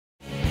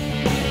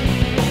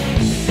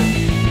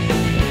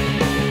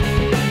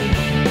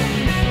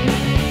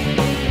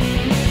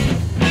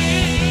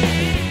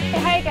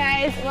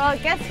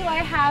guess who I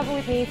have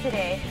with me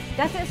today?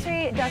 Dato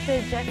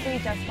Dr.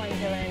 Jeswant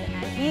Dillion,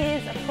 and he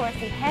is, of course,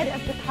 the head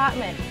of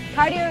department,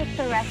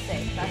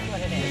 cardiothoracic. That's what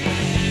it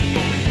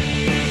is.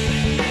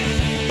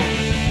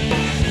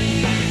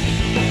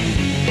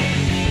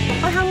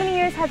 How many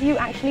years have you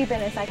actually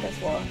been a cyclist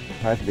for?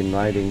 I've been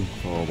riding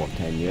for about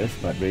 10 years,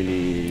 but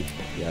really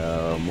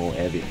more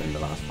avid than the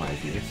last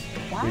 5 years.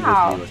 Wow.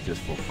 Previously it was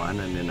just for fun,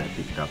 and then I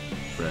picked up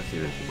very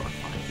seriously about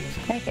 5 years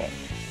ago. Okay.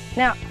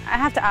 Now, I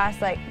have to ask,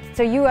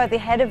 so you are the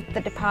head of the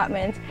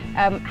department.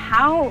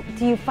 How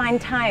do you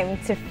find time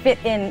to fit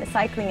in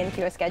cycling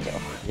into your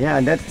schedule? Yeah,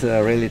 that's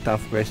a really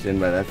tough question,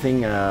 but I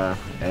think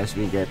as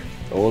we get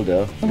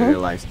older, we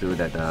realize too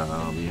that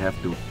we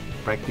have to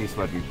practice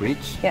what we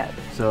preach. Yeah.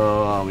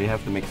 So we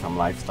have to make some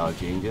lifestyle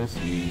changes.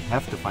 We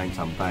have to find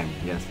some time.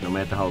 Yes, no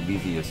matter how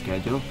busy your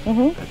schedule,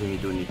 I think we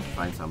do need to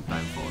find some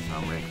time for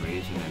some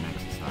recreation and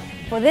exercise.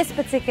 For this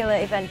particular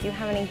event, do you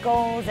have any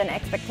goals and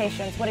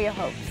expectations? What are your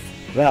hopes?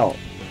 Well,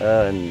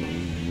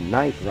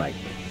 night ride.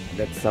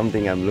 That's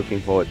something I'm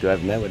looking forward to.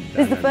 I've never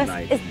done a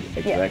night.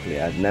 Exactly.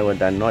 Yeah. I've never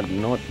done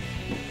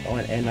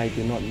and I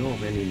do not know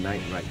of any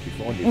night ride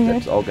before this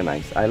that's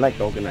organized. I like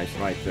organized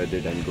rides rather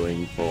than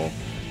going for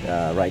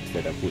rides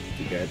that are put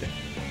together.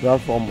 Well,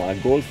 for my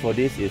goals for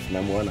this is,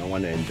 number one, I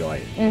want to enjoy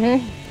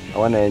it. I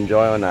want to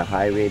enjoy on a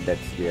highway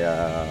that's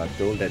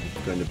told that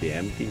it's going to be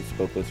empty. It's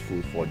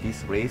purposeful for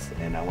this race,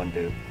 and I want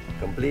to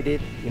complete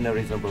it in a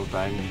reasonable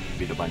time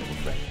with a bunch of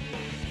friends.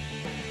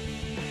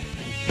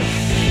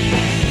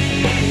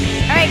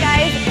 Alright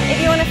guys,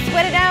 if you want to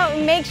sweat it out,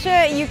 make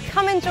sure you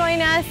come and join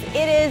us.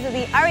 It is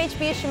the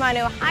RHB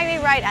Shimano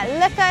Highway Ride at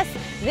Lekas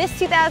this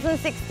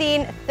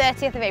 2016,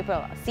 30th of April.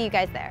 I'll see you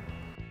guys there.